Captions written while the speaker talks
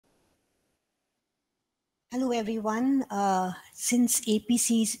Hello, everyone. Since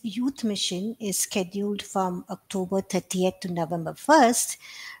APC's youth mission is scheduled from October 30th to November 1st,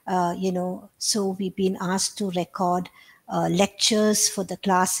 so we've been asked to record lectures for the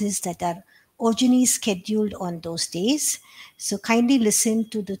classes that are originally scheduled on those days. So kindly listen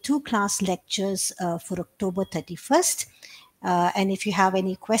to the two class lectures for October 31st. And if you have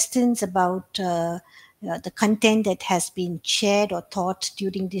any questions about the content that has been shared or taught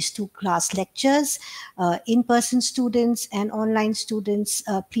during these two class lectures, in-person students and online students,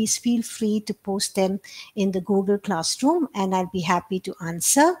 please feel free to post them in the Google Classroom and I'll be happy to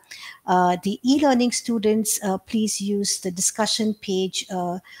answer. The e-learning students, please use the discussion page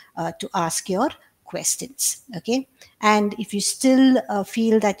to ask your questions. Okay. And if you still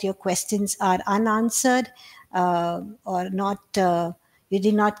feel that your questions are unanswered, or not, you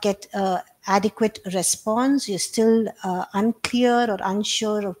did not get adequate response, you're still unclear or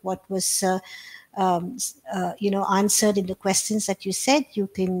unsure of what was answered in the questions that you said, you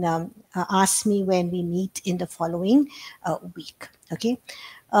can ask me when we meet in the following week. Okay.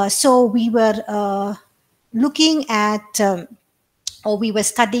 So we were looking at or we were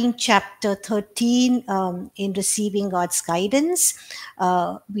studying chapter 13 in receiving God's guidance.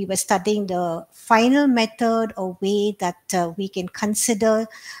 We were studying the final method or way that we can consider,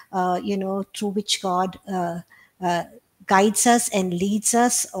 through which God guides us and leads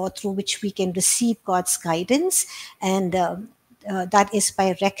us, or through which we can receive God's guidance. And that is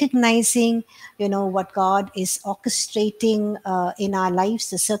by recognizing, what God is orchestrating in our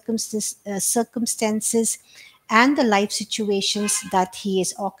lives, the circumstances and the life situations that he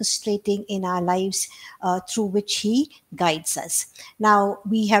is orchestrating in our lives, through which he guides us. Now,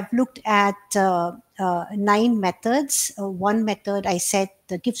 we have looked at 9 methods. One method, I said,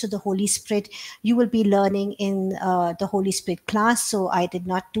 the gifts of the Holy Spirit, you will be learning in the Holy Spirit class, so I did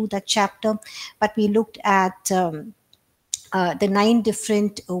not do that chapter, but we looked at the 9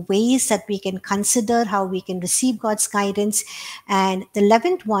 different ways that we can consider how we can receive God's guidance. And the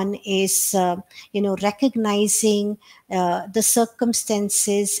 11th one is, recognizing the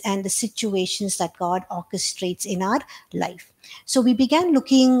circumstances and the situations that God orchestrates in our life. So we began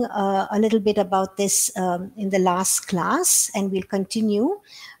looking a little bit about this in the last class, and we'll continue.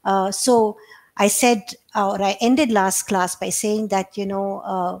 So I said, or I ended last class by saying that,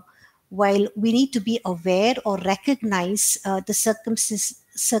 while we need to be aware or recognize the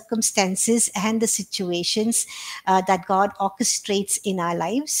circumstances and the situations that God orchestrates in our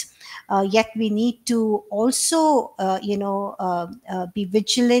lives, yet we need to also, be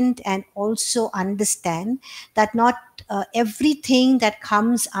vigilant and also understand that not everything that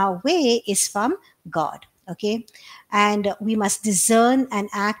comes our way is from God. Okay. And we must discern and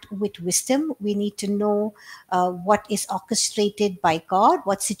act with wisdom. We need to know what is orchestrated by God,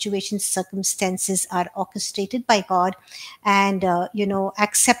 what situations, circumstances are orchestrated by God, and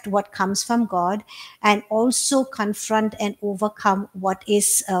accept what comes from God, and also confront and overcome what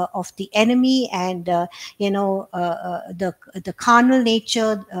is of the enemy, and the carnal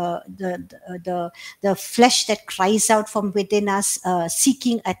nature, the flesh that cries out from within us,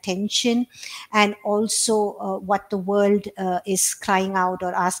 seeking attention, and also what the world is crying out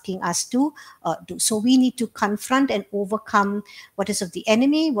or asking us to do. So we need to confront and overcome what is of the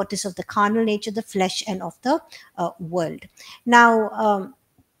enemy, what is of the carnal nature, the flesh, and of the world. Now,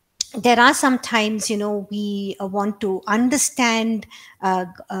 there are some times, we want to understand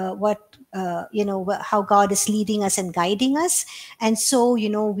what how God is leading us and guiding us, and so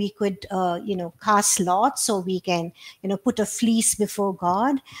we could cast lots, so we can put a fleece before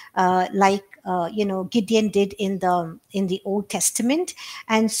God, like Gideon did in the Old Testament.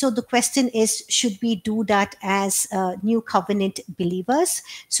 And so the question is, should we do that as new covenant believers?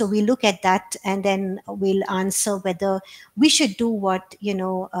 So we look at that, and then we'll answer whether we should do what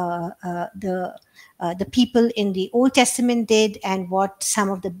the people in the Old Testament did, and what some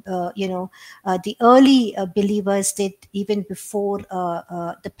of the the early believers did even before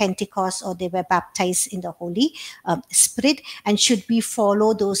the Pentecost, or they were baptized in the Holy Spirit. And should we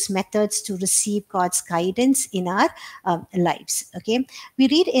follow those methods to receive God's guidance in our lives? Okay, we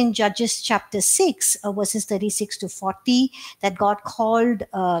read in Judges chapter 6, verses 36 to 40, that God called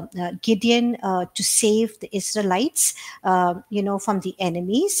Gideon to save the Israelites, from the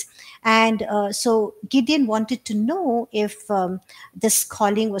enemies. And so Gideon wanted to know if this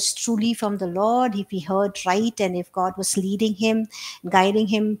calling was truly from the Lord, if he heard right, and if God was leading him, guiding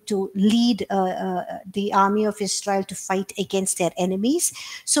him to lead the army of Israel to fight against their enemies.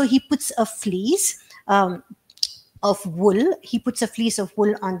 So he puts a fleece of wool. He puts a fleece of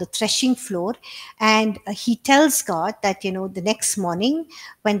wool on the threshing floor, and he tells God that, the next morning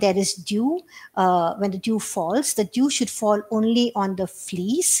when there is dew, when the dew falls, the dew should fall only on the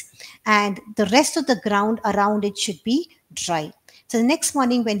fleece, and the rest of the ground around it should be dry. So the next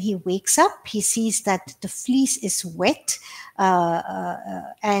morning when he wakes up, he sees that the fleece is wet,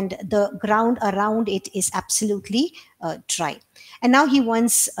 and the ground around it is absolutely dry. And now he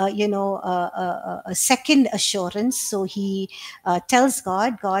wants, a second assurance. So he tells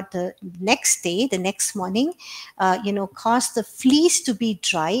God, the next day, the next morning, cause the fleece to be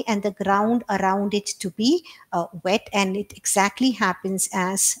dry and the ground around it to be wet. And it exactly happens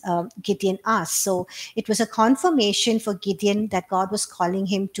as Gideon asked. So it was a confirmation for Gideon that God was calling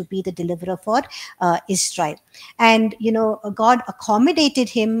him to be the deliverer for Israel. And, God accommodated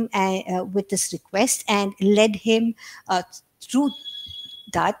him with this request and led him through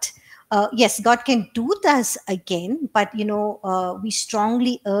that. Yes, God can do this again, but we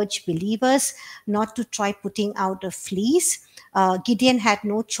strongly urge believers not to try putting out a fleece. Gideon had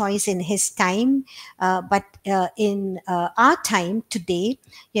no choice in his time, but in our time today,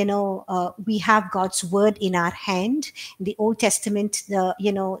 we have God's word in our hand. In the Old Testament,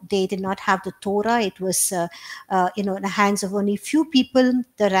 they did not have the Torah. It was, in the hands of only few people,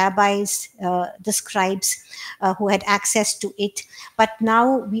 the rabbis, the scribes, who had access to it. But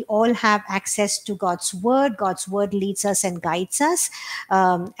now we all have access to God's word. God's word leads us and guides us.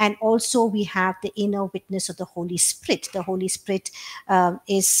 And also we have the inner witness of the Holy Spirit. The Holy Spirit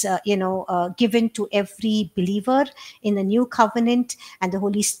is, given to every believer in the new covenant. And the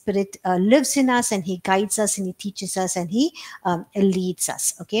Holy Spirit lives in us, and he guides us, and he teaches us, and he leads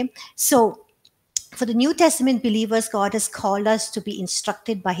us. Okay. So for the New Testament believers, God has called us to be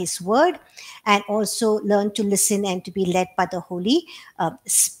instructed by his word, and also learn to listen and to be led by the Holy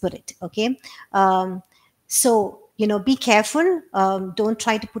Spirit. Okay. So, be careful. Don't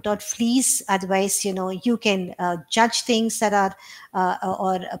try to put out fleece. Otherwise, you can judge things that are,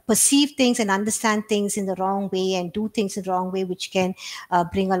 or perceive things and understand things in the wrong way, and do things in the wrong way, which can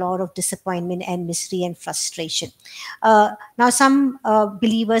bring a lot of disappointment and misery and frustration. Now, some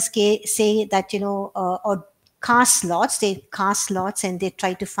believers say that, or they cast lots, and they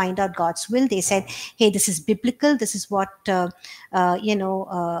try to find out God's will. They said, hey, this is biblical. This is what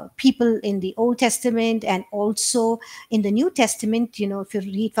people in the Old Testament and also in the New Testament, if you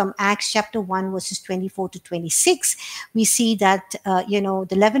read from Acts chapter 1 verses 24 to 26, we see that the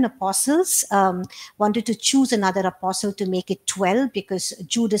 11 apostles wanted to choose another apostle to make it 12, because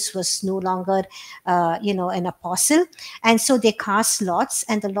Judas was no longer an apostle. And so they cast lots,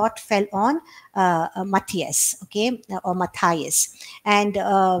 and the lot fell on Matthias, okay, or Matthias. And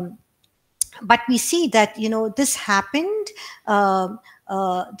but we see that this happened.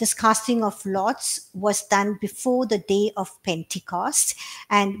 This casting of lots was done before the day of Pentecost,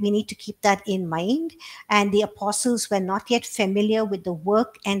 and we need to keep that in mind. And the apostles were not yet familiar with the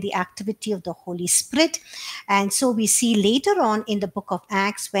work and the activity of the Holy Spirit. And so we see later on in the book of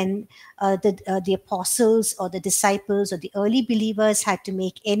Acts, when the apostles or the disciples or the early believers had to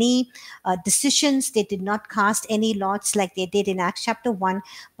make any decisions, they did not cast any lots like they did in Acts chapter 1,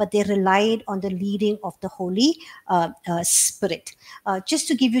 but they relied on the leading of the Holy Spirit. Just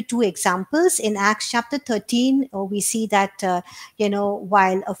to give you two examples, in Acts chapter 13, we see that,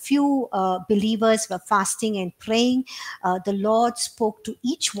 while a few believers were fasting and praying, the Lord spoke to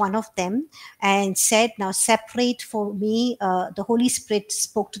each one of them and said, now separate for me. The Holy Spirit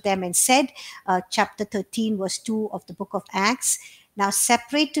spoke to them and said, chapter 13, verse 2 of the book of Acts, now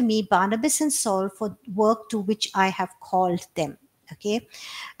separate to me Barnabas and Saul for work to which I have called them. Okay.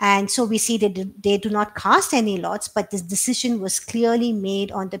 And so we see that they do not cast any lots, but this decision was clearly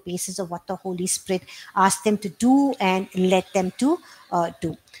made on the basis of what the Holy Spirit asked them to do and led them to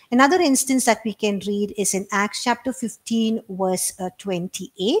do. Another instance that we can read is in Acts chapter 15, verse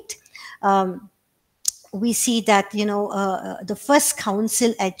 28. We see that, the first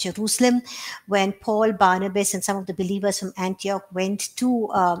council at Jerusalem, when Paul, Barnabas, and some of the believers from Antioch went to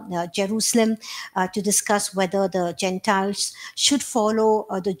Jerusalem to discuss whether the Gentiles should follow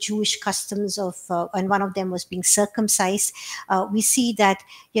the Jewish customs of, and one of them was being circumcised. We see that,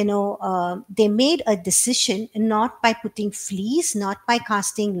 they made a decision not by putting fleece, not by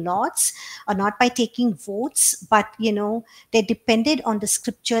casting lots, or not by taking votes, but, they depended on the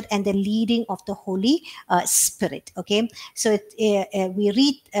scripture and the leading of the Holy Spirit. Okay, so we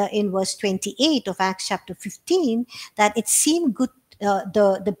read in verse 28 of Acts chapter 15 that it seemed good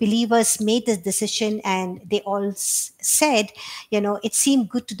the believers made this decision, and they all said, it seemed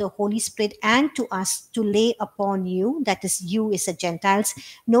good to the Holy Spirit and to us to lay upon you, that is, you is the Gentiles,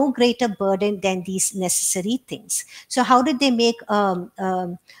 no greater burden than these necessary things. So how did they make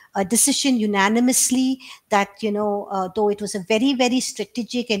a decision unanimously that, though it was a very, very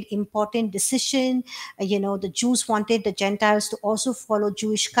strategic and important decision, the Jews wanted the Gentiles to also follow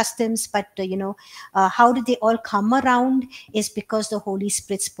Jewish customs, but, how did they all come around is because the Holy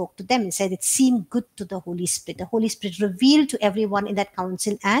Spirit spoke to them and said it seemed good to the Holy Spirit. The Holy Spirit revealed to everyone in that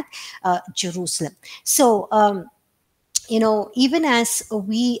council at Jerusalem. So, even as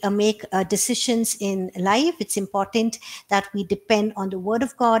we make decisions in life, it's important that we depend on the Word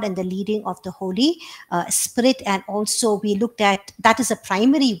of God and the leading of the Holy Spirit. And also, we looked at that is a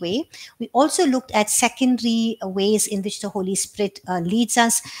primary way. We also looked at secondary ways in which the Holy Spirit leads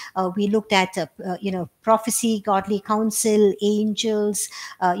us. We looked at, prophecy, godly counsel, angels.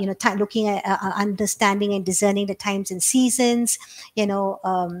 Looking at understanding and discerning the times and seasons.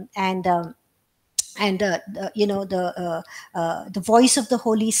 The voice of the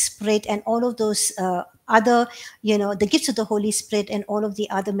Holy Spirit, and all of those other, the gifts of the Holy Spirit, and all of the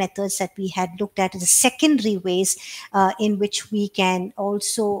other methods that we had looked at, the secondary ways in which we can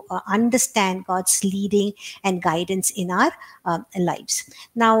also understand God's leading and guidance in our lives.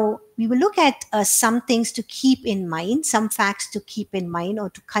 Now, we will look at some things to keep in mind, some facts to keep in mind or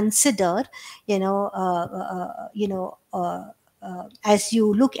to consider, as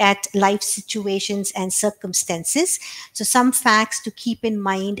you look at life situations and circumstances. So some facts to keep in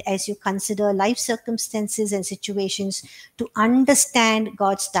mind as you consider life circumstances and situations to understand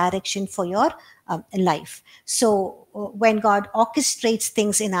God's direction for your life. So when God orchestrates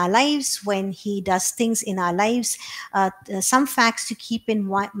things in our lives, when He does things in our lives, some facts to keep in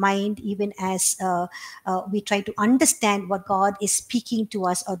mind, even as we try to understand what God is speaking to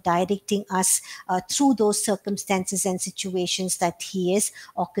us or directing us through those circumstances and situations that He is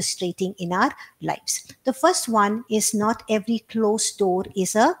orchestrating in our lives. The first one is, not every closed door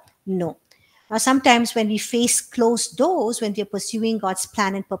is a no. Now, sometimes when we face closed doors, when we're pursuing God's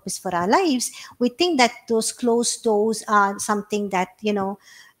plan and purpose for our lives, we think that those closed doors are something that,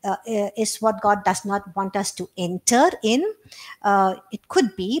 is what God does not want us to enter in. It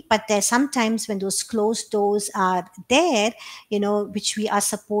could be, but there's sometimes when those closed doors are there, which we are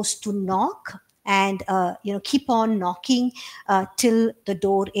supposed to knock and keep on knocking till the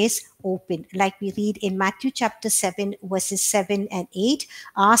door is open. Like we read in Matthew chapter 7 verses 7 and 8,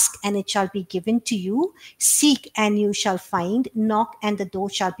 ask and it shall be given to you, seek and you shall find, knock and the door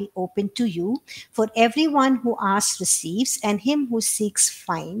shall be opened to you. For everyone who asks receives, and him who seeks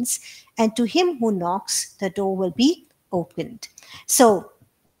finds, and to him who knocks the door will be opened. So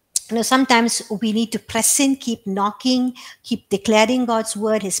sometimes we need to press in, keep knocking, keep declaring God's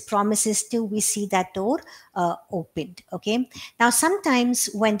word, His promises, till we see that door opened. Okay. Now, sometimes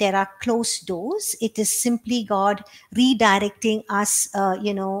when there are closed doors, it is simply God redirecting us,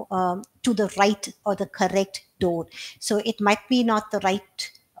 to the right or the correct door. So it might be not the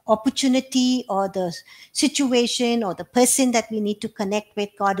right opportunity or the situation or the person that we need to connect with.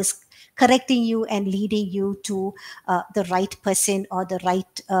 God is correcting you and leading you to the right person or the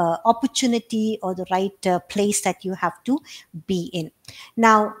right opportunity or the right place that you have to be in.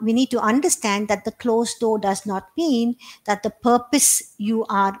 Now, we need to understand that the closed door does not mean that the purpose you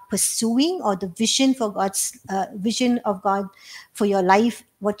are pursuing or the vision for God's vision of God for your life,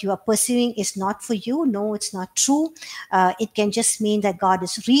 what you are pursuing, is not for you. No, it's not true. It can just mean that God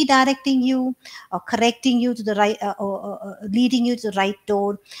is redirecting you or correcting you to the right or leading you to the right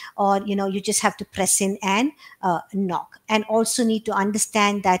door, or you just have to press in and knock. And also need to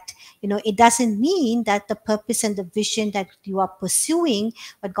understand that it doesn't mean that the purpose and the vision that you are pursuing,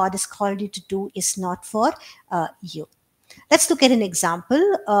 what God has called you to do, is not for you. Let's look at an example.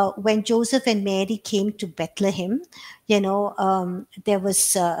 When Joseph and Mary came to Bethlehem, there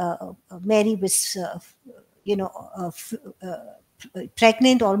was Mary was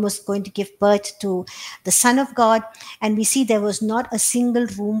pregnant, almost going to give birth to the Son of God, and we see there was not a single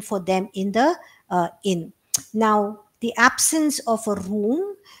room for them in the inn. Now, the absence of a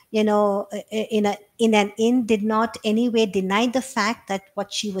room, in an inn, did not anyway deny the fact that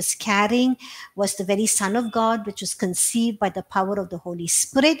what she was carrying was the very Son of God, which was conceived by the power of the Holy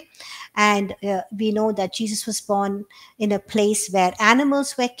Spirit. And we know that Jesus was born in a place where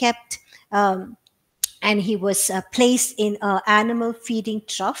animals were kept. And he was placed in an animal feeding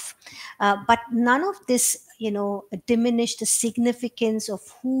trough. But none of this, diminish the significance of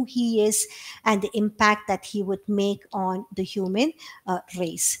who he is and the impact that he would make on the human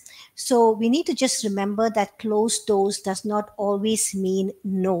race. So we need to just remember that closed doors does not always mean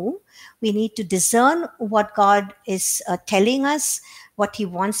no. We need to discern what God is telling us, what he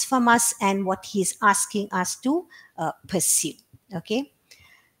wants from us, and what he is asking us to pursue. Okay.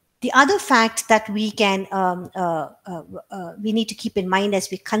 The other fact that we need to keep in mind as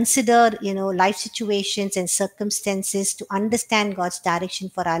we consider life situations and circumstances to understand God's direction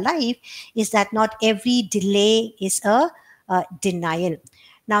for our life is that not every delay is a denial.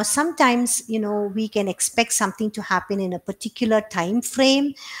 Now sometimes we can expect something to happen in a particular time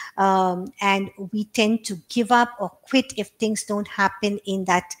frame, and we tend to give up or quit if things don't happen in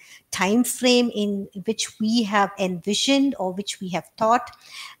that time frame in which we have envisioned or which we have thought,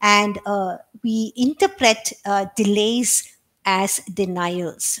 and we interpret delays as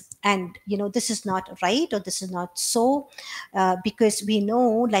denials. And this is not right, or this is not so, because we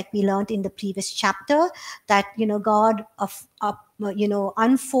know, like we learned in the previous chapter, that God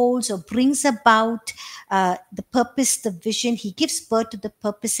unfolds or brings about the purpose, the vision. He gives birth to the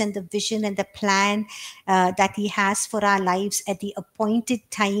purpose and the vision and the plan that he has for our lives at the appointed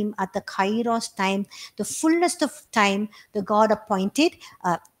time, at the kairos time, the fullness of time, the God appointed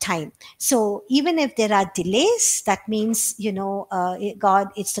time. So even if there are delays, that means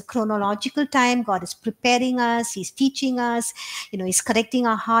God, it's the chronological time. God is preparing us, he's teaching us, he's correcting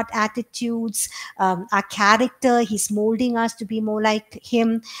our heart attitudes, our character. He's molding us to be more like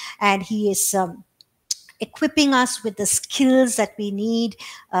him, and he is equipping us with the skills that we need,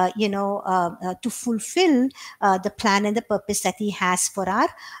 to fulfill the plan and the purpose that he has for our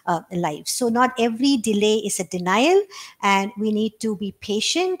life. So not every delay is a denial, and we need to be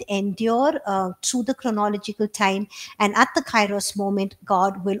patient, endure through the chronological time, and at the kairos moment,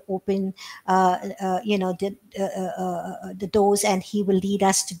 God will open, the doors, and he will lead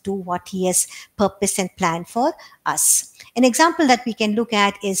us to do what he has purposed and planned for us. An example that we can look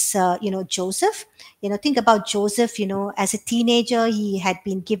at is, Joseph. Think about Joseph. As a teenager, he had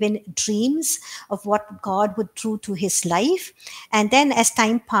been given dreams of what God would do to his life. And then as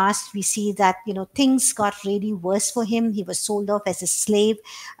time passed, we see that, things got really worse for him. He was sold off as a slave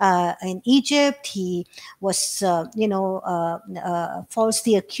in Egypt. He was,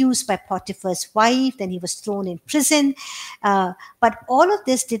 falsely accused by Potiphar's wife. Then he was thrown in prison. But all of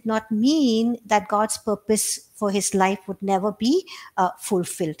this did not mean that God's purpose for his life would never be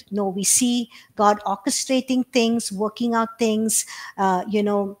fulfilled. No, we see God orchestrating things, working out things,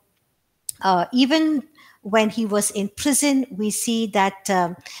 even when he was in prison, we see that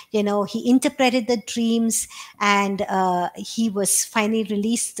he interpreted the dreams, and he was finally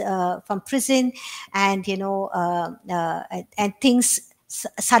released from prison, and and things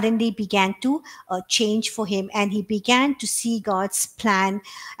suddenly began to change for him, and he began to see God's plan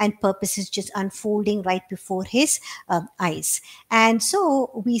and purposes just unfolding right before his eyes. And so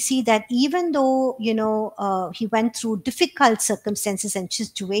we see that even though he went through difficult circumstances and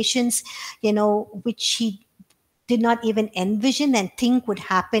situations, which he did not even envision and think would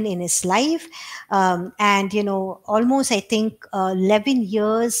happen in his life, and almost, I think, 11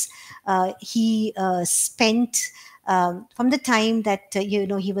 years he spent, from the time that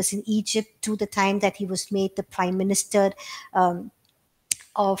he was in Egypt to the time that he was made the prime minister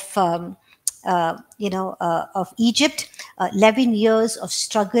of of Egypt. 11 years of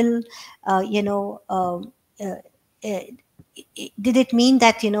struggle. Did it mean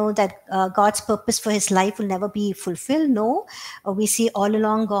that God's purpose for his life will never be fulfilled? No. We see all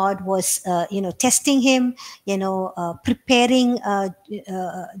along God was testing him, preparing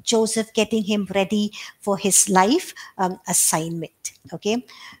Joseph, getting him ready for his life assignment. Okay,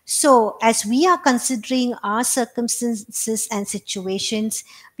 so as we are considering our circumstances and situations,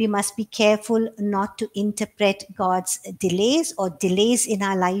 we must be careful not to interpret God's delays or delays in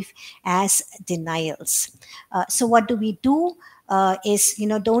our life as denials. So what do we do? Is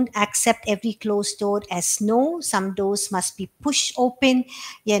don't accept every closed door as no. Some doors must be pushed open.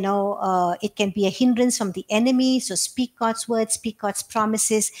 It can be a hindrance from the enemy. So speak God's word, speak God's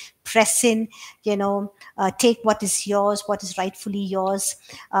promises, press in. Take what is yours, what is rightfully yours.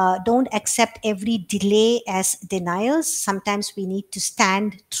 Don't accept every delay as denials. Sometimes we need to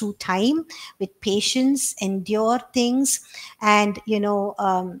stand through time with patience, endure things, and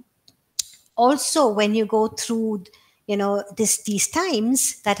also when you go through these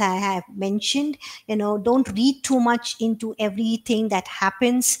times that I have mentioned, don't read too much into everything that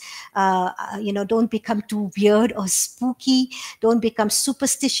happens. Don't become too weird or spooky. Don't become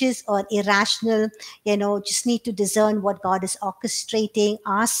superstitious or irrational. Just need to discern what God is orchestrating.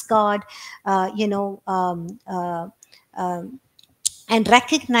 Ask God, uh, you know, um, uh, um, and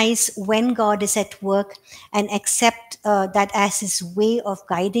recognize when God is at work, and accept that as His way of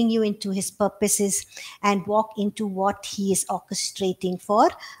guiding you into His purposes, and walk into what He is orchestrating for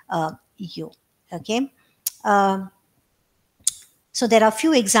you. Okay. Um, so there are a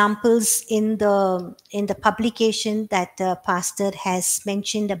few examples in the publication that the pastor has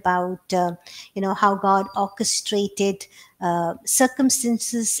mentioned about how God orchestrated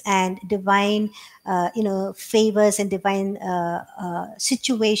circumstances and divine favors and divine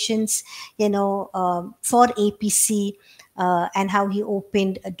situations for APC, and how He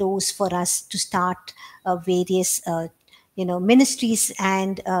opened doors for us to start various ministries,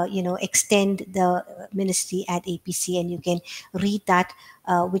 and extend the ministry at APC. And you can read that,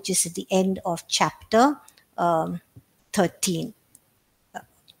 which is at the end of chapter 13.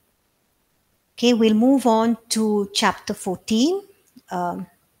 Okay, we'll move on to chapter 14.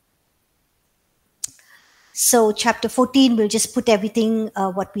 So, chapter 14, we'll just put everything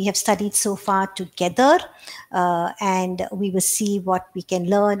what we have studied so far together, and we will see what we can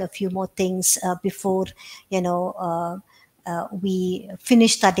learn, a few more things before, we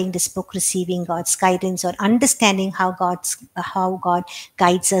finish studying this book, Receiving God's Guidance, or understanding how God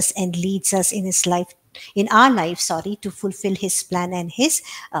guides us and leads us in our life, to fulfill His plan and His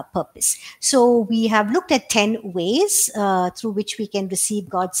purpose. So we have looked at 10 ways through which we can receive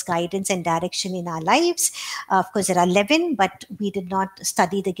God's guidance and direction in our lives. Of course, there are 11, but we did not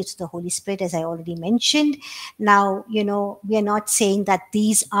study the gifts of the Holy Spirit, as I already mentioned. Now, we are not saying that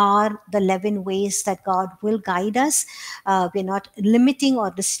these are the 11 ways that God will guide us. We're not limiting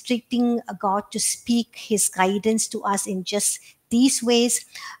or restricting God to speak His guidance to us in just these ways,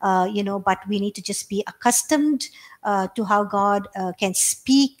 but we need to just be accustomed to how God can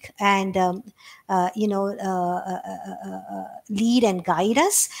speak and lead and guide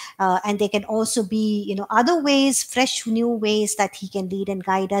us. And there can also be other ways, fresh new ways that He can lead and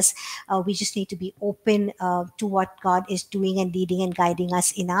guide us. We just need to be open to what God is doing and leading and guiding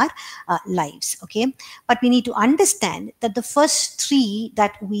us in our lives. Okay, but we need to understand that the first three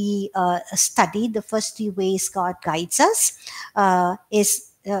that we studied, the first three ways God guides us, is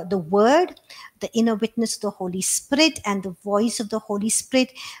the Word, the inner witness of the Holy Spirit, and the voice of the Holy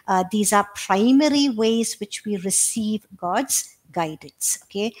Spirit. These are primary ways which we receive God's guidance.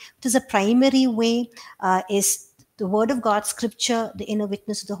 Okay, it is a primary way is the Word of God, Scripture, the inner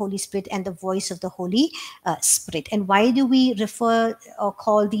witness of the Holy Spirit, and the voice of the Holy Spirit. And why do we refer or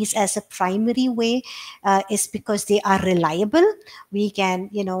call these as a primary way? Is because they are reliable. We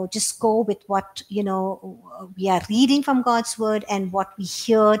can, just go with what, we are reading from God's Word, and what we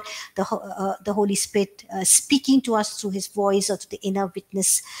hear the Holy Spirit speaking to us through His voice, or through the inner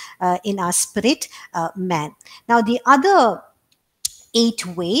witness in our spirit man. Now, the other 8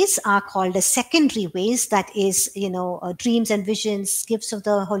 ways are called as secondary ways. That is, dreams and visions, gifts of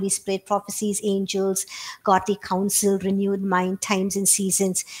the Holy Spirit, prophecies, angels, godly counsel, renewed mind, times and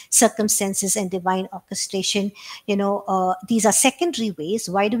seasons, circumstances, and divine orchestration. These are secondary ways.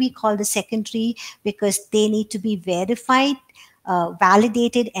 Why do we call the secondary? Because they need to be verified,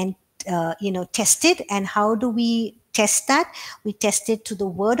 validated, and tested. And how do we test that? We test it to the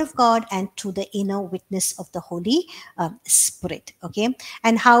Word of God and to the inner witness of the Holy Spirit. Okay,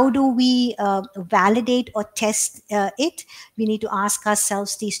 and how do we validate or test it? We need to ask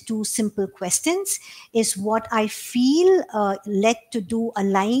ourselves these 2 simple questions: is what I feel led to do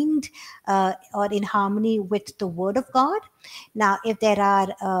aligned or in harmony with the Word of God? Now, if there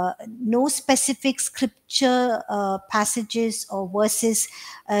are no specific scripture passages or verses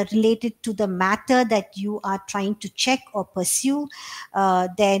related to the matter that you are trying to check or pursue,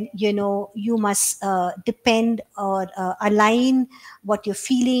 then you must depend or align what you're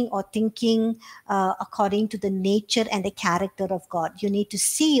feeling or thinking according to the nature and the character of God. You need to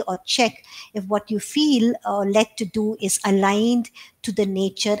see or check if what you feel led to do is aligned to the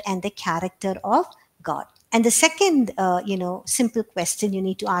nature and the character of God. And the second, simple question you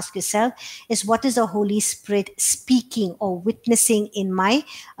need to ask yourself is, what is the Holy Spirit speaking or witnessing in my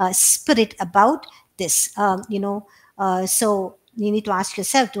spirit about this? So you need to ask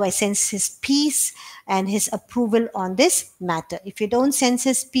yourself, do I sense His peace and His approval on this matter? If you don't sense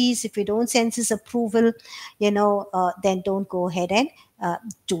His peace, if you don't sense His approval, then don't go ahead and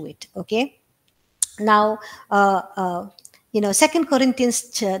do it. Okay. Now, Second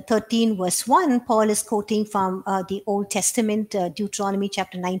Corinthians 13 verse 1, Paul is quoting from the Old Testament, Deuteronomy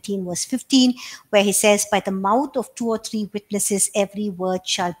chapter 19 verse 15, where he says, by the mouth of two or three witnesses every word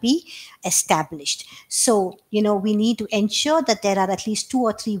shall be established. So we need to ensure that there are at least two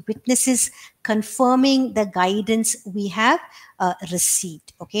or three witnesses confirming the guidance we have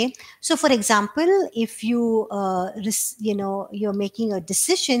received. Okay, so for example, if you're making a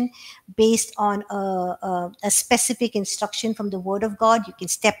decision based on a specific instruction from the Word of God, you can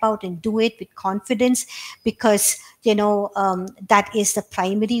step out and do it with confidence, because that is the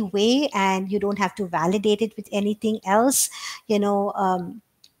primary way, and you don't have to validate it with anything else. you know um,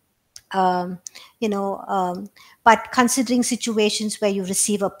 um, you know but considering situations where you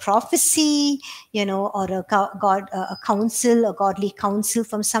receive a prophecy, or a counsel, a godly counsel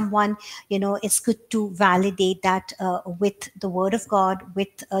from someone, it's good to validate that with the Word of God, with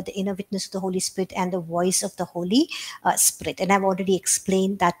the inner witness of the Holy Spirit and the voice of the Holy Spirit. And I've already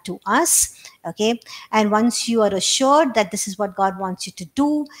explained that to us. Okay, and once you are assured that this is what God wants you to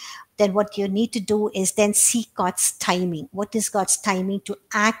do, then what you need to do is then seek God's timing. What is God's timing to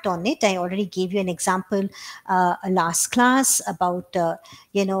act on it? I already gave you an example last class about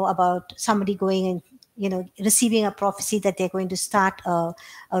about somebody going and receiving a prophecy that they're going to start a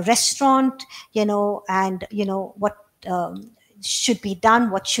restaurant, and what should be done,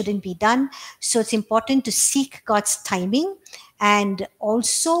 what shouldn't be done. So it's important to seek God's timing. And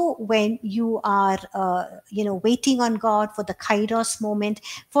also, when you are waiting on God for the kairos moment,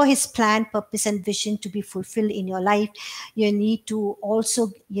 for his plan, purpose and vision to be fulfilled in your life, you need to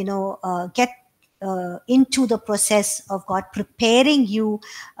also get into the process of God preparing you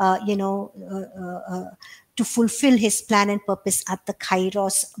to fulfill his plan and purpose at the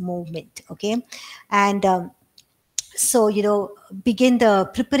kairos moment. Okay, and so begin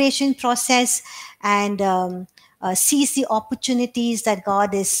the preparation process, and seize the opportunities that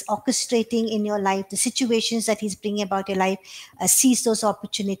God is orchestrating in your life, the situations that he's bringing about your life. Seize those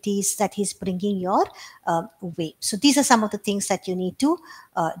opportunities that he's bringing your way. So these are some of the things that you need to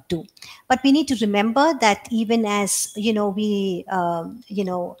do. But we need to remember that even as we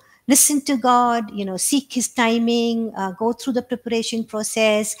listen to God, seek his timing, go through the preparation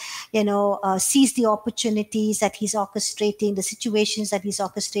process, seize the opportunities that he's orchestrating, the situations that he's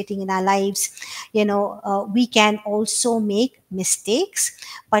orchestrating in our lives. We can also make mistakes,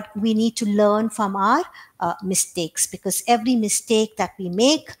 but we need to learn from our mistakes, because every mistake that we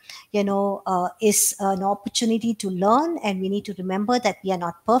make, is an opportunity to learn. And we need to remember that we are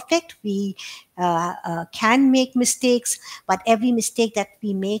not perfect. We can make mistakes, but every mistake that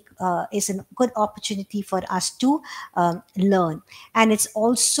we make is a good opportunity for us to learn. And it's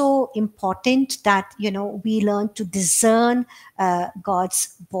also important that we learn to discern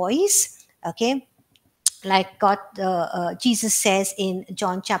God's voice. Okay, like God, Jesus says in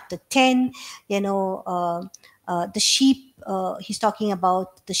John chapter 10, the sheep, he's talking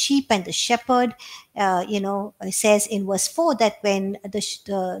about the sheep and the shepherd. It says in verse 4 that when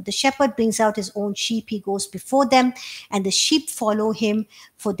the shepherd brings out his own sheep, he goes before them, and the sheep follow him,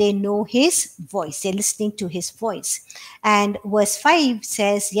 for they know his voice. They're listening to his voice. And verse 5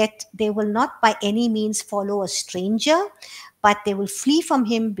 says, yet they will not by any means follow a stranger, but they will flee from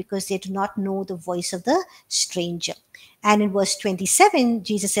him, because they do not know the voice of the stranger. And in verse 27,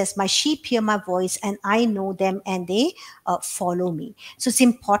 Jesus says, my sheep hear my voice, and I know them, and they follow me. So it's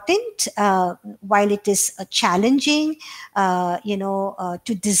important, while it is challenging,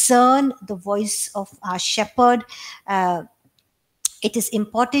 to discern the voice of our shepherd. It is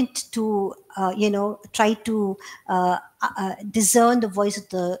important to try to discern the voice of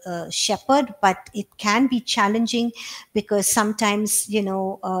the shepherd, but it can be challenging, because sometimes we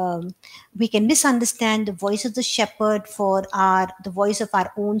can misunderstand the voice of the shepherd for the voice of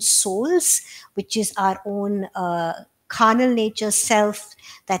our own souls, which is our own carnal nature, self,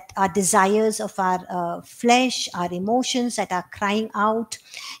 that our desires of our flesh, our emotions that are crying out,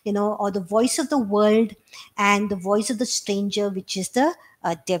 or the voice of the world, and the voice of the stranger, which is the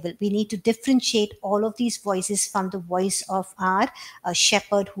devil. We need to differentiate all of these voices from the voice of our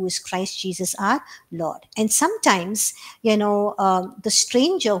shepherd, who is Christ Jesus our Lord. And sometimes the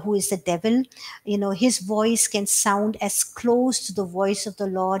stranger, who is the devil, his voice can sound as close to the voice of the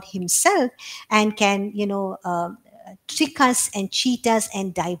Lord himself, and can trick us and cheat us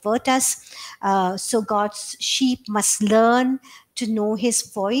and divert us. So God's sheep must learn to know his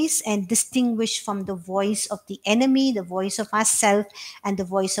voice and distinguish from the voice of the enemy, the voice of ourselves, and the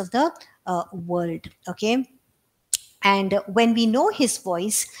voice of the world. Okay. And when we know his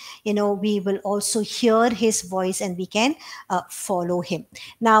voice, we will also hear his voice, and we can follow him.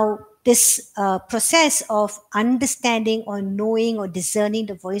 Now, this process of understanding or knowing or discerning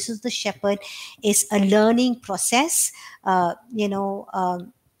the voice of the shepherd is a learning process. And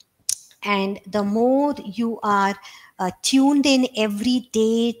the more you are tuned in every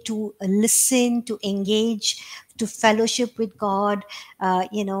day to listen, to engage, to fellowship with God,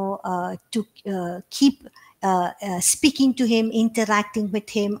 to keep speaking to him, interacting with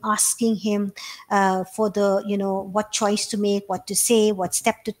him, asking him for the, what choice to make, what to say, what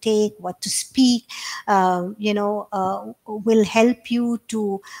step to take, what to speak, will help you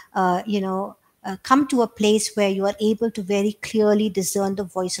to, come to a place where you are able to very clearly discern the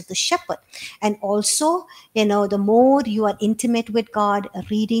voice of the shepherd. And also, the more you are intimate with God,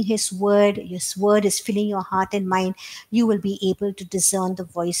 reading his word is filling your heart and mind, you will be able to discern the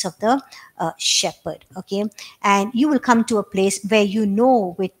voice of the shepherd. Okay. And you will come to a place where you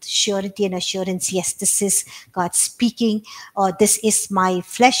know with surety and assurance, yes, this is God speaking, or this is my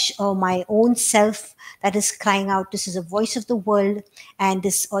flesh or my own self that is crying out. This is a voice of the world, and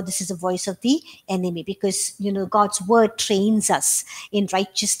this is a voice of the enemy. Because God's word trains us in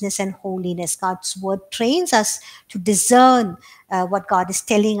righteousness and holiness. God's word trains us to discern what God is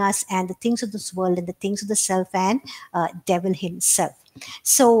telling us, and the things of this world and the things of the self and devil himself.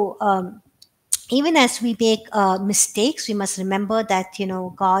 So even as we make mistakes, we must remember that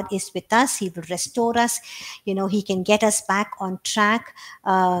God is with us. He will restore us. He can get us back on track.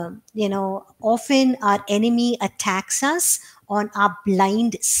 Often our enemy attacks us on our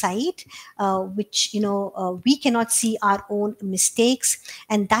blind side, which we cannot see our own mistakes,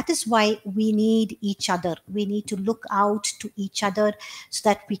 and that is why we need each other. We need to look out to each other so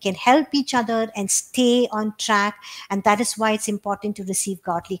that we can help each other and stay on track. And that is why it's important to receive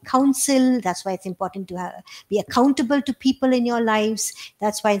godly counsel. That's why it's important to be accountable to people in your lives.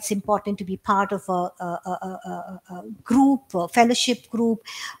 That's why it's important to be part of a group, a fellowship group,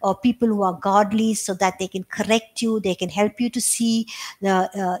 or people who are godly, so that they can correct you, they can help you to see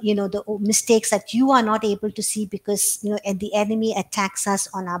the mistakes that you are not able to see, because and the enemy attacks us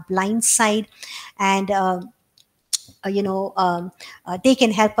on our blind side. And they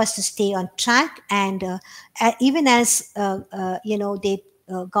can help us to stay on track. And even as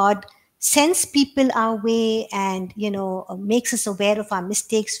God sends people our way and makes us aware of our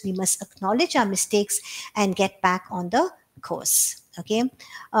mistakes, we must acknowledge our mistakes and get back on the course. Okay.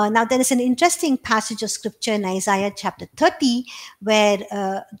 Now there is an interesting passage of scripture in Isaiah chapter 30,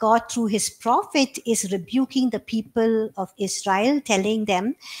 where God through his prophet is rebuking the people of Israel, telling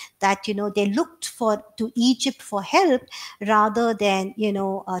them that they looked to Egypt for help rather than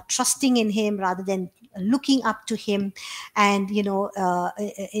trusting in him, rather than looking up to him. And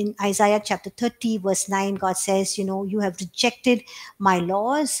in Isaiah chapter 30 verse 9, God says, you have rejected my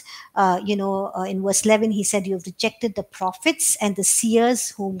laws. In verse 11 he said, you have rejected the prophets and the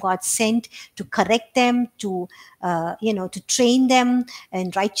seers whom God sent to correct them, to train them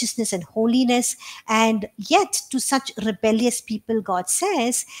in righteousness and holiness. And yet to such rebellious people, God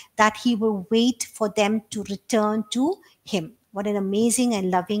says that he will wait for them to return to him. What an amazing and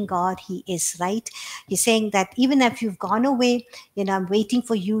loving God he is, right? He's saying that even if you've gone away, I'm waiting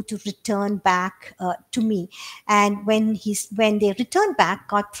for you to return back to me. And when they return back,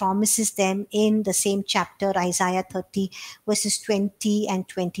 God promises them in the same chapter, Isaiah 30, verses 20 and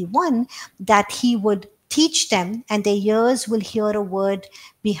 21, that he would teach them, and their ears will hear a word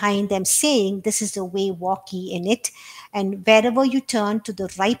behind them saying, this is the way, walk ye in it. And wherever you turn to the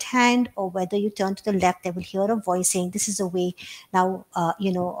right hand or whether you turn to the left, they will hear a voice saying, this is the way, now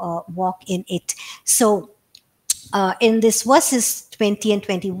walk in it. So in this verses 20 and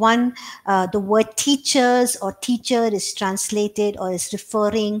 21, the word teachers or teacher is translated or is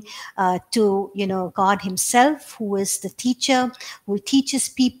referring to God himself, who is the teacher, who teaches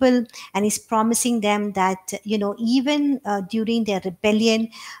people, and is promising them that even during their rebellion,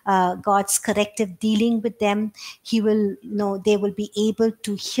 God's corrective dealing with them, they will be able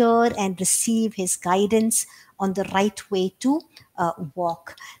to hear and receive his guidance on the right way to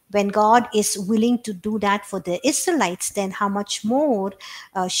walk. When God is willing to do that for the Israelites, then how much more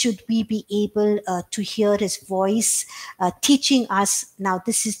should we be able to hear his voice teaching us, now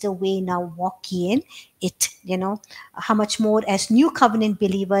this is the way, now walk ye in it. How much more as new covenant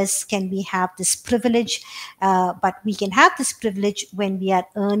believers can we have this privilege, but we can have this privilege when we are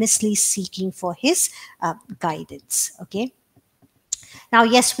earnestly seeking for his guidance. Okay. Now,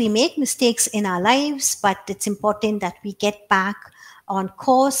 yes, we make mistakes in our lives, but it's important that we get back on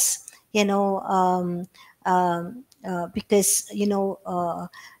course. because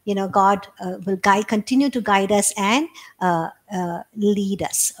God will continue to guide us and lead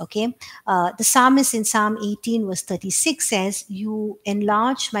us. Okay, the psalmist in Psalm 18 verse 36 says, "You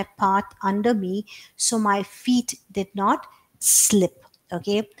enlarged my path under me, so my feet did not slip."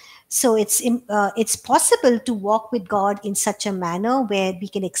 Okay, so it's possible to walk with God in such a manner where we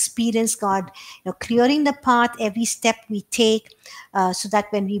can experience God clearing the path every step we take, so that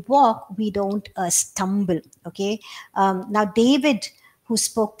when we walk we don't stumble. Okay, now David, who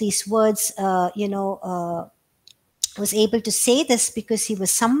spoke these words, was able to say this because he was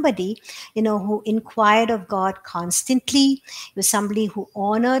somebody who inquired of God constantly. He was somebody who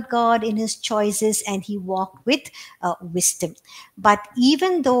honored God in his choices, and he walked with wisdom. But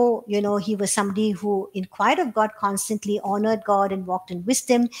even though he was somebody who inquired of God constantly, honored God, and walked in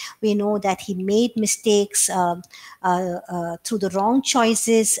wisdom, we know that he made mistakes through the wrong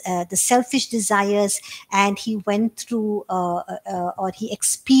choices, the selfish desires, and he went through or he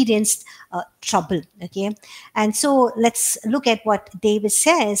experienced trouble. Okay, and so let's look at what David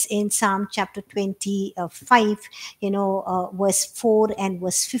says in Psalm chapter 25, verse 4 and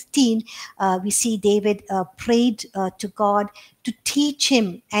verse 15. We see David prayed to God to teach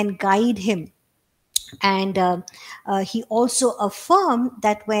him and guide him. And he also affirmed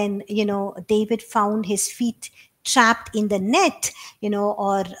that when David found his feet trapped in the net,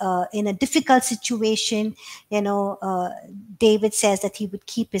 or in a difficult situation, David says that he would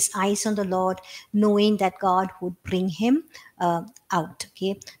keep his eyes on the Lord, knowing that God would bring him out.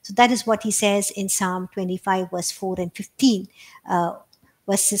 Okay, so that is what he says in Psalm 25 verse 4 and 15,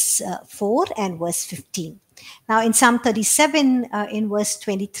 verses 4 and verse 15. Now, in Psalm 37, in verse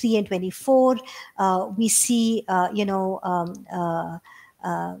 23 and 24, we see,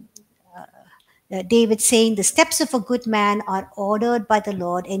 David saying, "The steps of a good man are ordered by the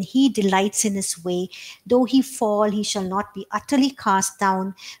Lord, and he delights in his way. Though he fall, he shall not be utterly cast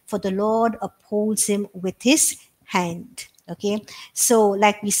down, for the Lord upholds him with his hand." Okay, so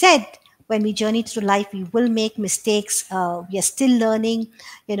like we said, when we journey through life, we will make mistakes. We are still learning,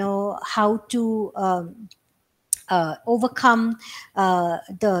 how to overcome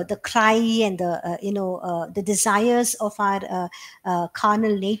the cry and the desires of our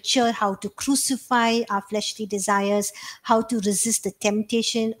carnal nature, how to crucify our fleshly desires, how to resist the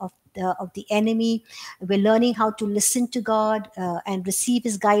temptation of the enemy. We're learning how to listen to God and receive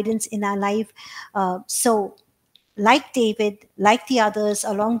his guidance in our life. So like David, like the others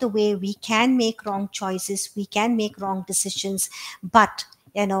along the way, we can make wrong choices, we can make wrong decisions, but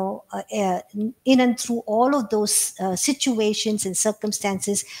in and through all of those situations and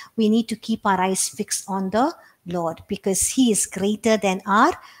circumstances, we need to keep our eyes fixed on the Lord, because he is greater than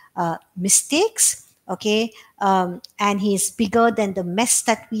our mistakes. Okay, and he is bigger than the mess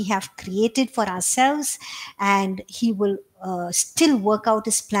that we have created for ourselves, and he will still work out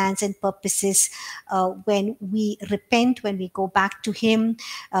his plans and purposes when we repent, when we go back to him,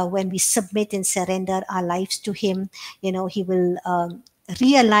 when we submit and surrender our lives to him. He will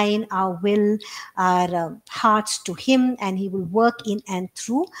realign our will, our hearts to him, and he will work in and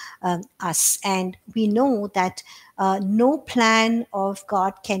through us. And we know that no plan of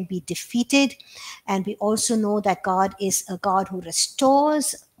God can be defeated. And we also know that God is a God who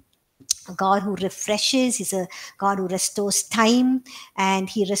restores, a God who refreshes. He's a God who restores time, and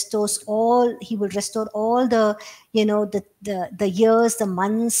he will restore all the the years, the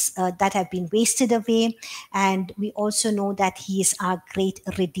months that have been wasted away. And we also know that he is our great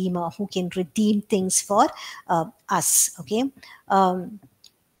redeemer, who can redeem things for us. Okay,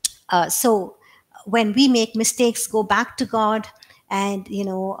 so when we make mistakes, go back to God and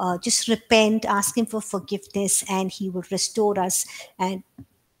just repent, ask him for forgiveness, and he will restore us and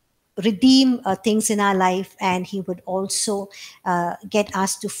redeem things in our life, and he would also get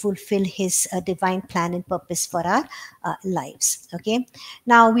us to fulfill his divine plan and purpose for our lives. Okay,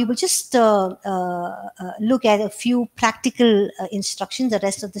 now we will just look at a few practical instructions. The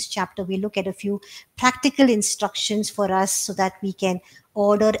rest of this chapter, we look at a few practical instructions for us, so that we can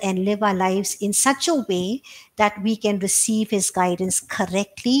order and live our lives in such a way that we can receive his guidance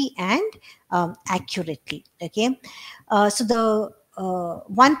correctly and accurately. Okay, so the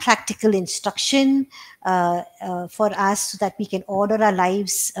one practical instruction for us, so that we can order our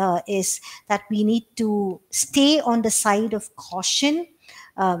lives, is that we need to stay on the side of caution,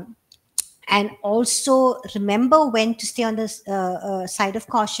 and also remember when to stay on the side of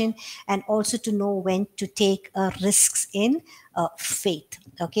caution, and also to know when to take risks in faith.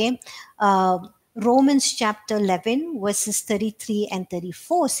 Okay, Romans chapter 11, verses 33 and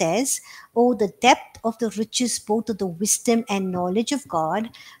 34 says, "Oh, the depth of the riches, both of the wisdom and knowledge of God,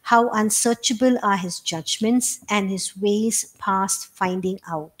 how unsearchable are his judgments and his ways past finding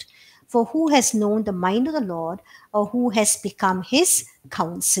out. For who has known the mind of the Lord, or who has become his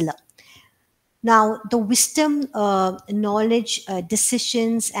counselor?" Now, the wisdom, knowledge,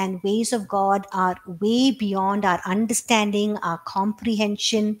 decisions, and ways of God are way beyond our understanding, our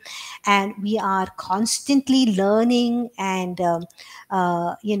comprehension, and we are constantly learning and,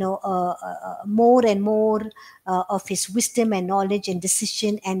 more and more of His wisdom and knowledge and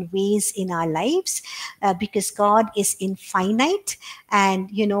decision and ways in our lives, because God is infinite,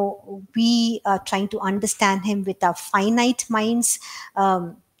 and we are trying to understand Him with our finite minds.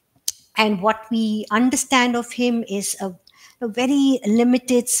 And what we understand of him is a very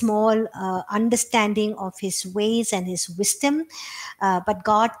limited, small understanding of his ways and his wisdom. But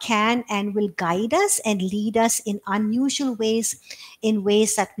God can and will guide us and lead us in unusual ways, in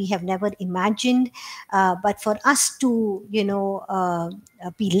ways that we have never imagined. But for us to,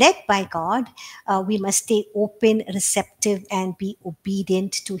 be led by God, we must stay open, receptive, and be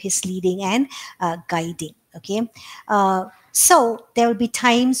obedient to his leading and guiding. Okay. So there will be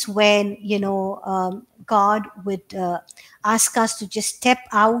times when God would ask us to just step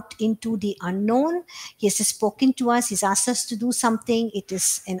out into the unknown. He has spoken to us. He's asked us to do something. It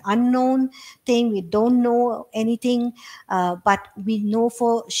is an unknown thing. We don't know anything, but we know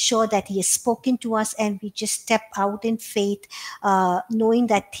for sure that He has spoken to us, and we just step out in faith, knowing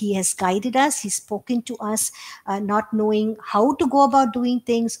that He has guided us. He's spoken to us, not knowing how to go about doing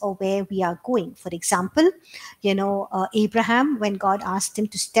things or where we are going. For example, Abraham, when God asked him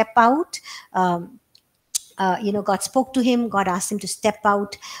to step out, God spoke to him. God asked him to step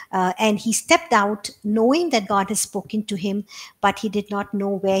out, and he stepped out knowing that God has spoken to him, but he did not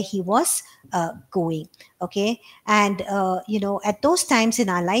know where he was going. Okay. And, at those times in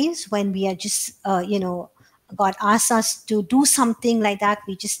our lives when we are just, God asks us to do something like that,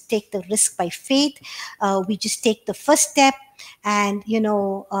 we just take the risk by faith. We just take the first step, and we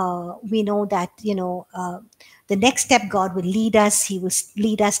know that the next step God will lead us. He will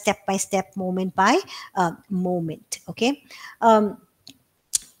lead us step by step, moment by moment. Okay. And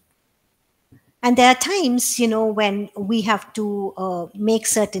there are times, when we have to make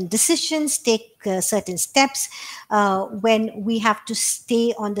certain decisions, take certain steps, when we have to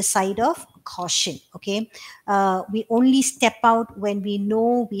stay on the side of caution. Okay. We only step out when we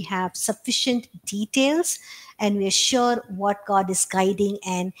know we have sufficient details and we're sure what God is guiding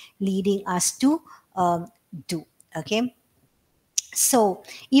and leading us to do. Okay. So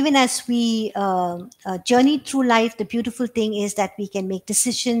even as we journey through life, the beautiful thing is that we can make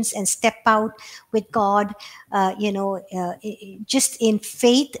decisions and step out with God, just in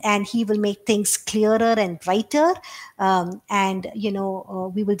faith, and He will make things clearer and brighter.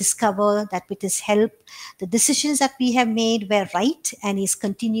 We will discover that with His help, the decisions that we have made were right, and He's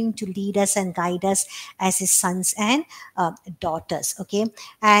continuing to lead us and guide us as His sons and daughters. Okay.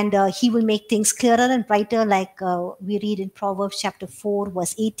 And He will make things clearer and brighter, like we read in Proverbs chapter 4,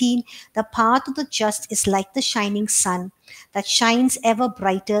 verse 18. The path of the just is like the shining sun that shines ever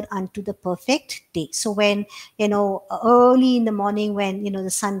brighter unto the perfect day. So when, early in the morning, when,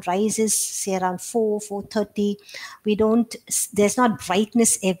 the sun rises, say around 4:30, there's not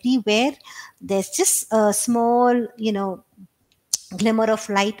brightness everywhere. There's just a small, glimmer of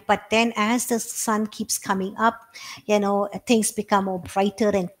light, but then as the sun keeps coming up, things become more brighter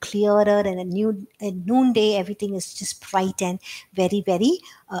and clearer, and at noonday everything is just bright and very, very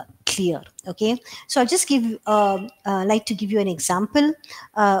clear. Okay. So I'll just like to give you an example.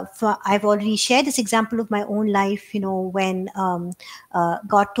 I've already shared this example of my own life, when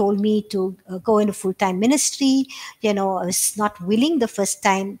God told me to go into full-time ministry. I was not willing the first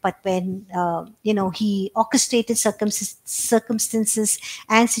time, but when He orchestrated circumstances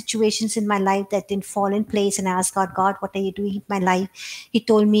and situations in my life that didn't fall in place, and I asked God, what are you doing in my life? He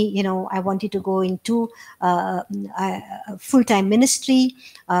told me, I want you to go into full-time ministry.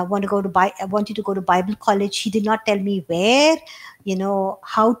 I want you to go to Bible college. He did not tell me where,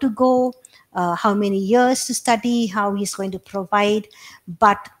 how to go, how many years to study, how He's going to provide.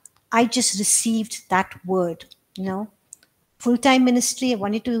 But I just received that word, full-time ministry. I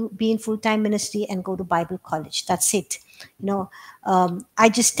wanted to be in full-time ministry and go to Bible college. That's it. I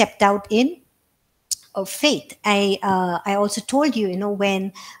just stepped out in of faith. I also told you,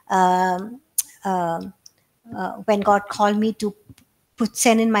 when God called me to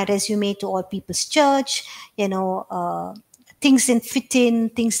send in my resume to All People's Church, things didn't fit in,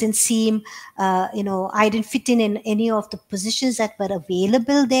 things didn't seem, I didn't fit in any of the positions that were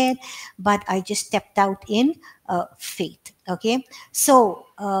available there, but I just stepped out in faith. Okay, so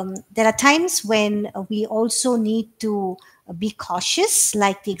there are times when we also need to be cautious,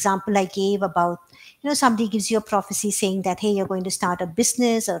 like the example I gave about, somebody gives you a prophecy saying that, hey, you're going to start a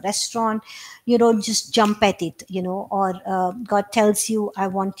business, a restaurant. You don't just jump at it, or God tells you, I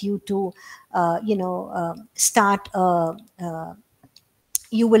want you to, start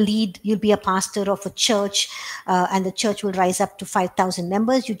you'll be a pastor of a church, and the church will rise up to 5,000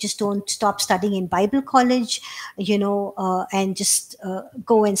 members. You just don't stop studying in Bible college, and just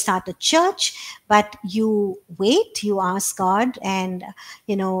go and start a church, but you wait, you ask God, and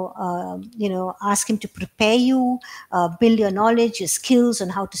ask him to prepare you, build your knowledge, your skills on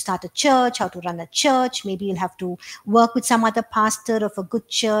how to start a church, how to run a church. Maybe you'll have to work with some other pastor of a good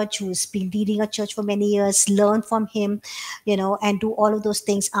church who's been leading a church for many years, learn from him, and do all of those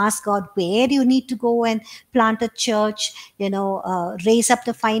things. Ask God where you need to go and plant a church, raise up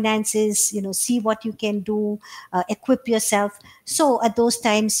the finances, see what you can do, equip yourself. So at those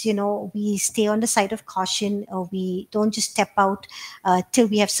times, we stay on the side of caution, or we don't just step out till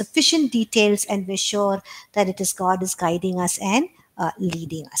we have sufficient details and we're sure that it is God is guiding us and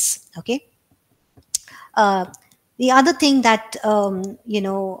leading us. Okay. The other thing that,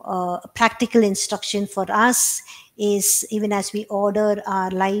 practical instruction for us is, even as we order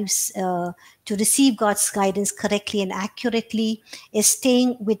our lives to receive God's guidance correctly and accurately, is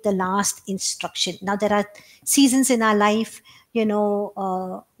staying with the last instruction. Now, there are seasons in our life,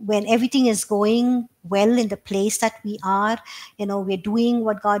 when everything is going well in the place that we are, we're doing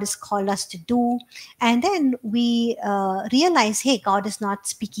what God has called us to do. And then we realize, hey, God is not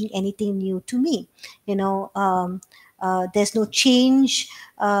speaking anything new to me. There's no change.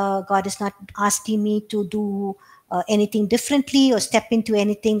 God is not asking me to do anything differently or step into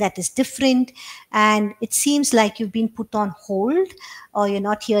anything that is different. And it seems like you've been put on hold, or you're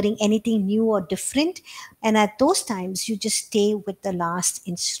not hearing anything new or different. And at those times, you just stay with the last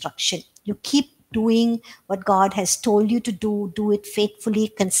instruction. You keep doing what God has told you to do it faithfully,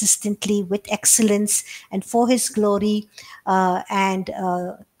 consistently, with excellence, and for his glory, and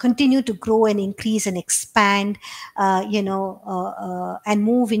continue to grow and increase and expand, and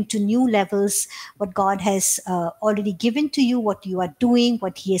move into new levels, what God has already given to you, what you are doing,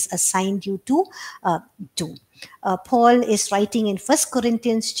 what he has assigned you to do. Paul is writing in 1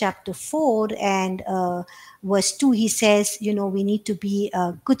 Corinthians chapter 4 and verse 2. He says, we need to be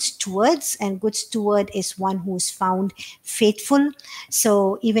good stewards, and good steward is one who is found faithful.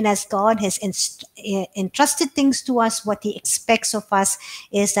 So even as God has entrusted things to us, what he expects of us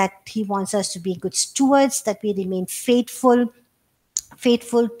is that he wants us to be good stewards, that we remain faithful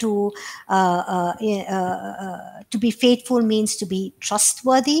to be faithful means to be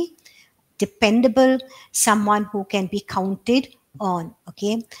trustworthy, dependable, someone who can be counted on.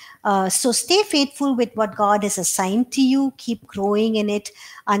 Okay, so stay faithful with what God has assigned to you. Keep growing in it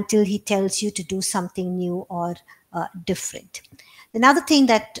until he tells you to do something new or different. Another thing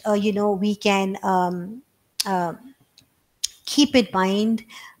that we can keep in mind,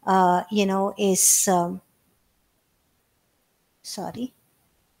 is sorry.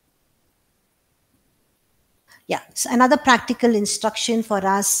 Yeah, so another practical instruction for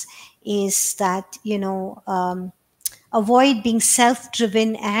us is that, avoid being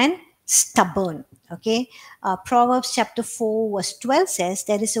self-driven and stubborn. Okay, Proverbs chapter 4 verse 12 says,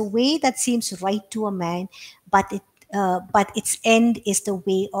 there is a way that seems right to a man, but its end is the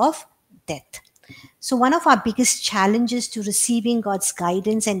way of death. So one of our biggest challenges to receiving God's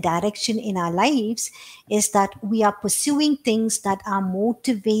guidance and direction in our lives is that we are pursuing things that are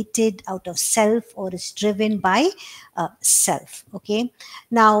motivated out of self, or is driven by self. Okay.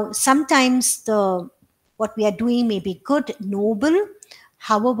 Now, sometimes what we are doing may be good, noble.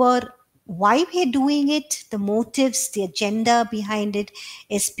 However, why we're doing it, the motives, the agenda behind it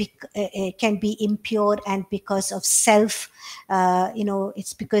can be impure, and because of self.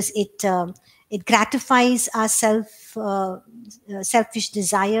 It's because it gratifies our selfish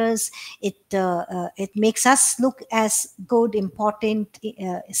desires. It makes us look as good, important,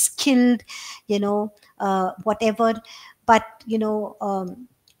 skilled, whatever. But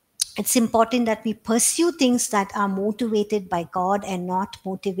it's important that we pursue things that are motivated by God and not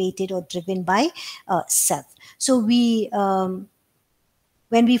motivated or driven by self. So when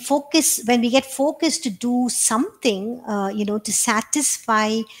we get focused to do something, to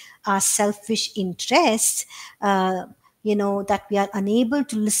satisfy our selfish interests, that we are unable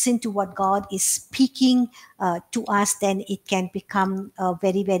to listen to what God is speaking to us, then it can become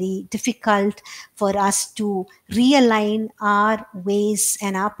very, very difficult for us to realign our ways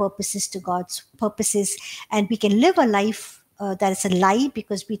and our purposes to God's purposes. And we can live a life that is a lie,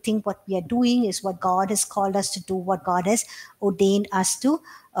 because we think what we are doing is what God has called us to do, what God has ordained us to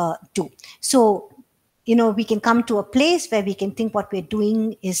do. So, we can come to a place where we can think what we're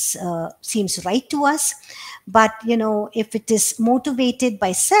doing is seems right to us. But, if it is motivated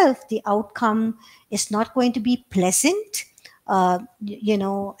by self, the outcome is not going to be pleasant. And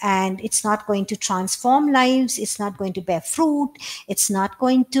it's not going to transform lives. It's not going to bear fruit. It's not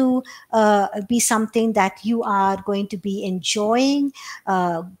going to be something that you are going to be enjoying,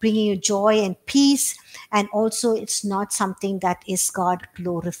 bringing you joy and peace. And also, it's not something that is God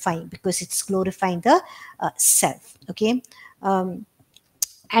glorifying, because it's glorifying the self. Okay.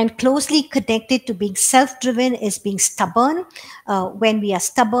 And closely connected to being self-driven is being stubborn. When we are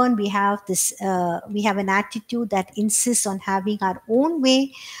stubborn, we have an attitude that insists on having our own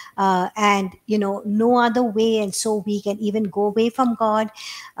way, and no other way, and so we can even go away from God.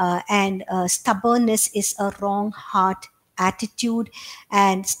 And stubbornness is a wrong heart attitude,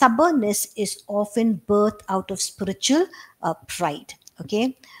 and stubbornness is often birthed out of spiritual pride.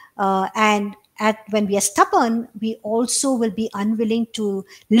 Okay. And when we are stubborn, we also will be unwilling to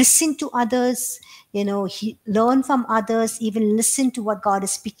listen to others, learn from others, even listen to what God is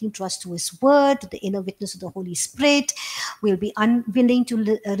speaking to us through His Word, the inner witness of the Holy Spirit. We'll be unwilling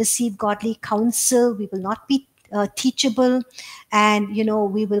to receive godly counsel. We will not be teachable, and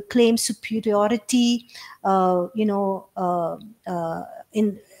we will claim superiority,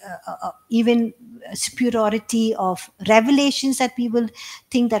 in even superiority of revelations that we will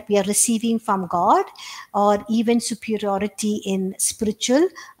think that we are receiving from God, or even superiority in spiritual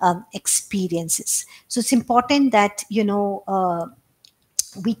experiences. So it's important that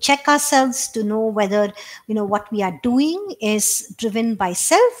we check ourselves to know whether what we are doing is driven by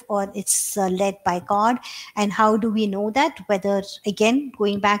self, or it's led by God. And how do we know that? Whether, again,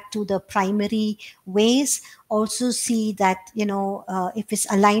 going back to the primary ways, also see that if it's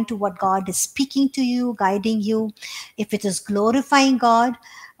aligned to what God is speaking to you, guiding you, if it is glorifying God,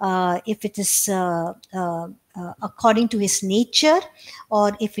 if it is according to His nature,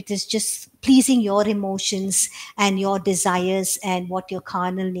 or if it is just pleasing your emotions and your desires and what your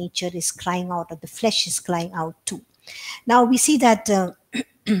carnal nature is crying out, or the flesh is crying out to. Now we see that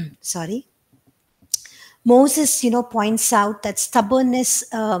Moses points out that stubbornness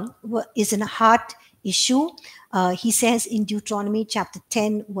is a heart issue. He says in Deuteronomy chapter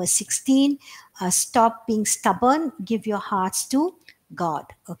 10 verse 16, stop being stubborn, give your hearts to God.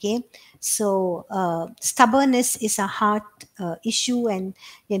 Okay, so stubbornness is a heart issue, and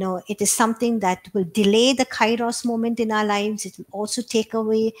it is something that will delay the kairos moment in our lives. It will also take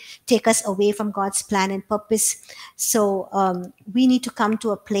us away from God's plan and purpose. So we need to come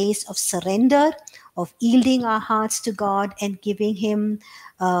to a place of surrender, of yielding our hearts to God and giving Him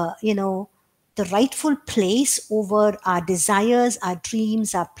the rightful place over our desires, our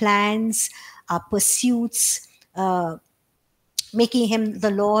dreams, our plans, our pursuits, making Him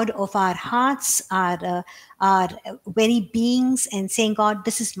the Lord of our hearts, our very beings, and saying, God,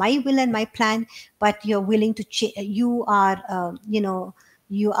 this is my will and my plan, but you're willing to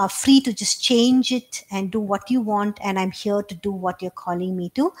you are free to just change it and do what you want, and I'm here to do what you're calling me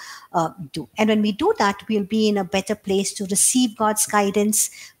to do. And when we do that, we'll be in a better place to receive God's guidance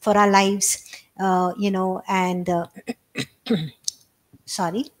for our lives,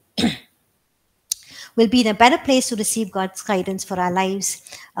 we'll be in a better place to receive God's guidance for our lives,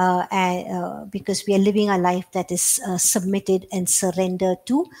 because we are living a life that is submitted and surrendered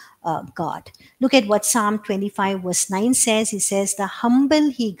to God. Look at what Psalm 25 verse 9 says. He says, the humble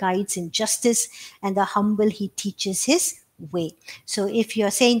He guides in justice, and the humble He teaches His way. So if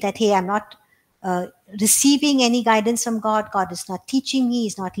you're saying that, hey, I'm not receiving any guidance from God, God is not teaching me,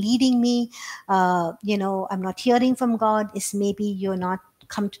 He's not leading me, I'm not hearing from God, is maybe you're not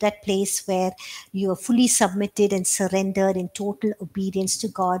come to that place where you are fully submitted and surrendered in total obedience to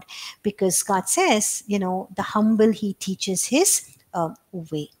God, because God says, the humble He teaches His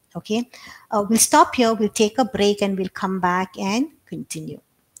way. Okay, we'll stop here, we'll take a break, and we'll come back and continue.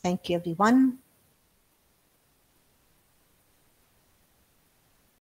 Thank you, everyone.